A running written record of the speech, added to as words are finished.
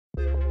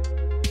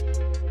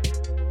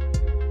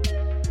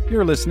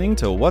You're listening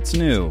to What's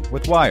New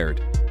with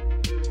Wired.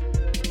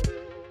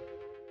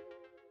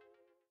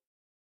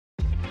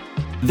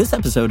 This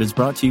episode is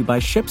brought to you by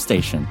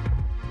ShipStation.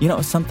 You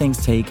know, some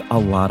things take a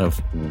lot of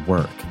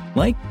work,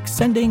 like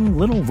sending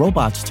little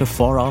robots to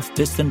far-off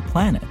distant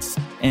planets.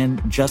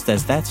 And just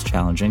as that's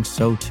challenging,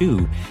 so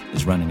too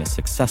is running a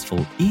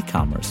successful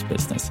e-commerce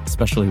business,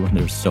 especially when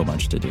there's so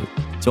much to do.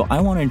 So I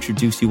want to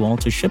introduce you all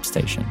to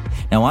ShipStation.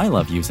 Now, I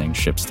love using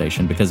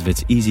ShipStation because of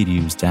its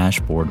easy-to-use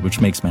dashboard,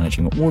 which makes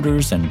managing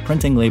orders and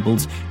printing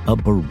labels a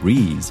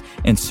breeze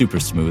and super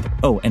smooth.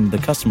 Oh, and the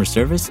customer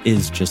service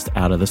is just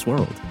out of this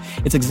world.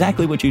 It's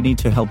exactly what you need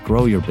to help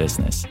grow your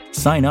business.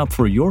 Sign up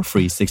for your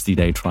free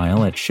 60-day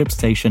trial at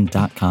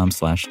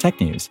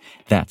shipstation.com/technews.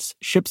 That's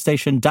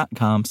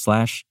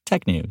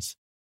shipstation.com/technews.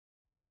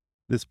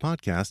 This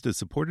podcast is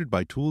supported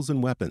by Tools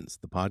and Weapons,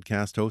 the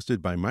podcast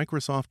hosted by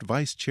Microsoft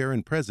Vice Chair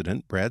and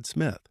President Brad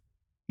Smith.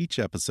 Each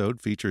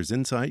episode features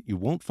insight you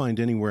won't find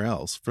anywhere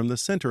else from the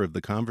center of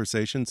the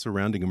conversation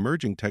surrounding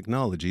emerging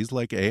technologies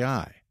like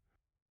AI.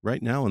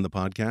 Right now on the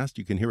podcast,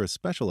 you can hear a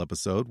special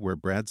episode where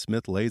Brad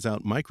Smith lays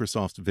out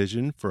Microsoft's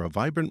vision for a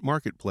vibrant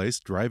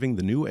marketplace driving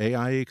the new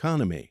AI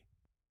economy.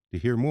 To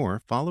hear more,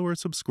 follow or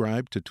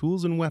subscribe to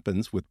Tools and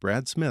Weapons with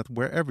Brad Smith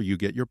wherever you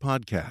get your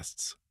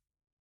podcasts.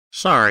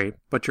 Sorry,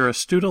 but your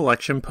Astute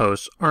election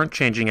posts aren't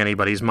changing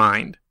anybody's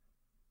mind.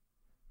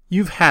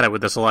 You've had it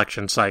with this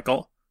election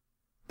cycle.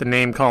 The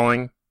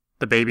name-calling,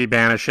 the baby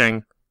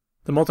banishing,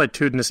 the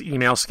multitudinous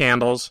email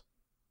scandals.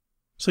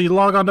 So you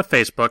log onto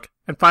Facebook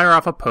and fire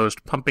off a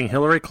post pumping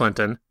Hillary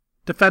Clinton,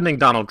 defending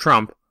Donald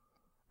Trump,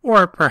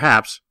 or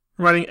perhaps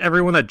reminding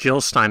everyone that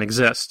Jill Stein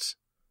exists.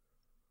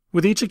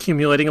 With each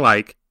accumulating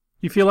like,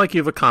 you feel like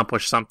you've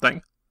accomplished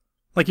something,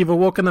 like you've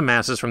awoken the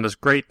masses from this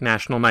great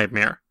national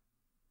nightmare.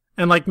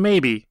 And like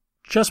maybe,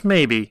 just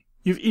maybe,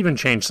 you've even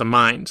changed some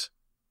minds.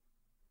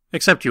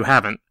 Except you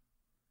haven't.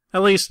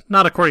 At least,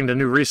 not according to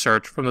new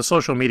research from the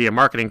social media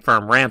marketing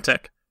firm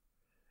Rantic.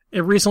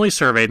 It recently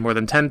surveyed more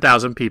than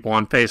 10,000 people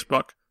on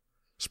Facebook,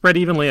 spread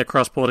evenly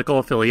across political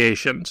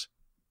affiliations.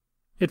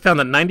 It found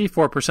that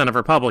 94% of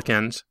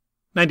Republicans,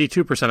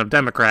 92% of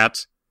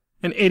Democrats,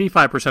 and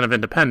 85% of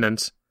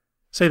independents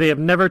say they have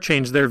never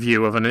changed their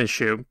view of an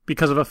issue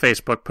because of a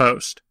Facebook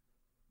post.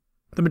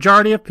 The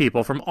majority of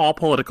people from all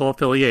political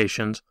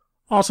affiliations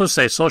also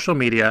say social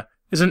media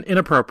is an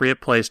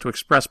inappropriate place to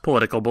express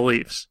political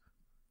beliefs.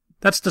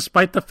 That's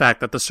despite the fact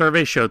that the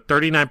survey showed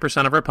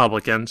 39% of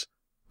Republicans,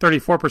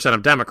 34%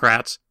 of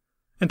Democrats,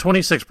 and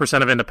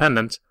 26% of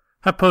independents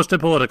have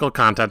posted political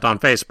content on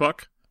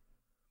Facebook.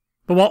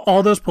 But while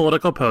all those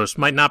political posts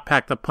might not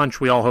pack the punch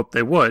we all hoped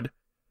they would,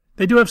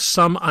 they do have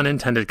some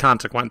unintended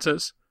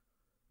consequences.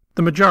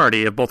 The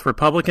majority of both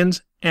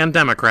Republicans and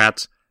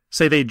Democrats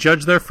say they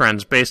judge their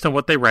friends based on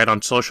what they write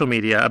on social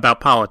media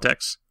about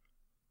politics.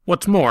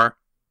 What's more,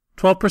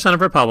 12% of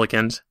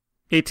Republicans,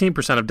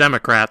 18% of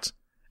Democrats,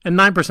 and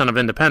 9% of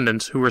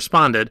independents who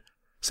responded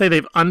say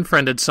they've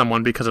unfriended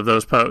someone because of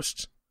those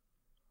posts.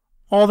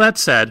 All that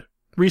said,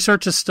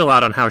 research is still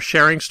out on how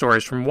sharing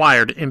stories from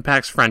Wired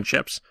impacts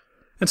friendships,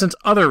 and since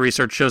other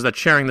research shows that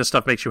sharing this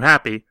stuff makes you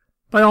happy,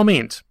 by all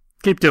means,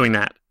 keep doing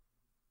that.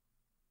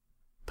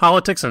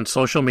 Politics and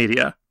social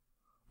media.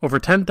 Over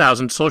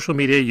 10,000 social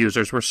media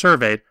users were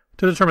surveyed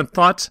to determine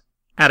thoughts,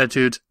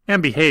 attitudes,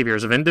 and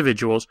behaviors of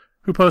individuals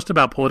who post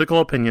about political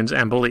opinions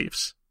and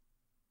beliefs.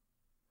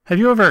 Have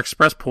you ever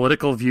expressed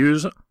political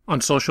views on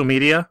social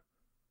media?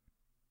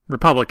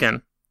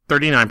 Republican,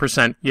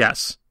 39%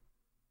 yes.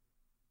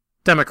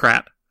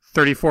 Democrat,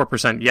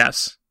 34%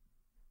 yes.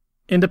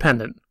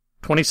 Independent,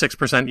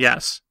 26%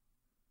 yes.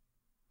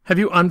 Have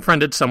you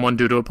unfriended someone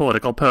due to a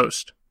political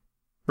post?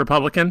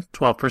 Republican,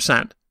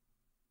 12%.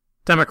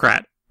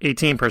 Democrat,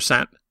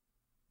 18%.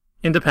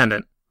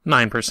 Independent,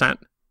 9%.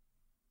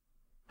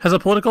 Has a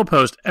political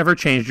post ever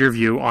changed your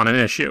view on an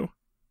issue?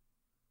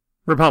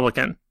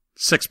 Republican,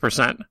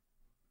 6%.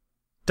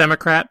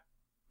 Democrat,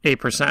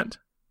 8%.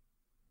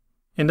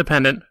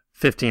 Independent,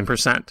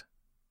 15%.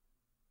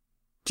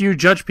 Do you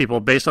judge people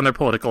based on their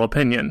political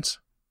opinions?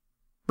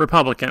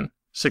 Republican,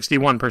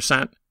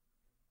 61%.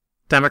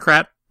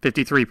 Democrat,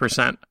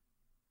 53%.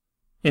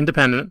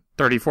 Independent,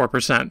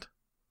 34%.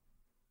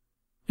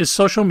 Is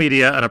social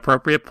media an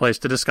appropriate place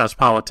to discuss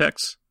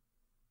politics?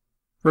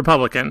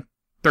 Republican,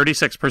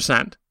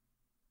 36%.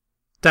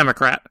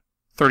 Democrat,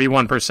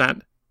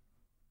 31%.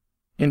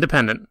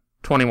 Independent,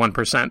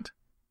 21%.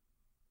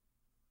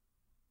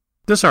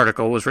 This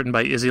article was written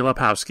by Izzy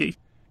Lepowski.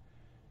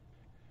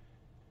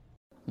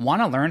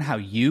 Want to learn how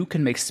you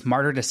can make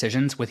smarter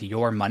decisions with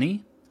your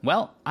money?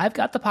 Well, I've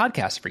got the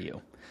podcast for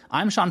you.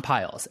 I'm Sean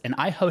Piles, and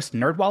I host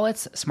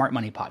NerdWallet's Smart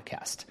Money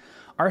Podcast.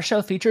 Our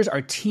show features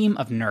our team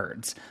of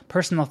nerds,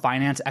 personal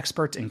finance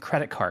experts in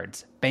credit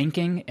cards,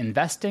 banking,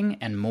 investing,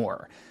 and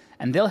more.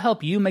 And they'll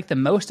help you make the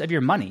most of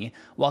your money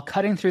while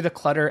cutting through the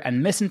clutter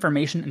and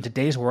misinformation in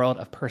today's world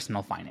of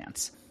personal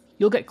finance.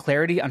 You'll get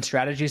clarity on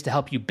strategies to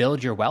help you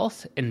build your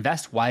wealth,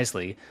 invest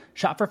wisely,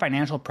 shop for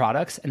financial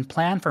products, and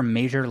plan for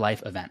major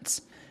life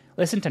events.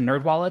 Listen to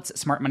NerdWallet's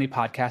Smart Money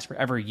Podcast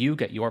wherever you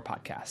get your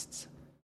podcasts.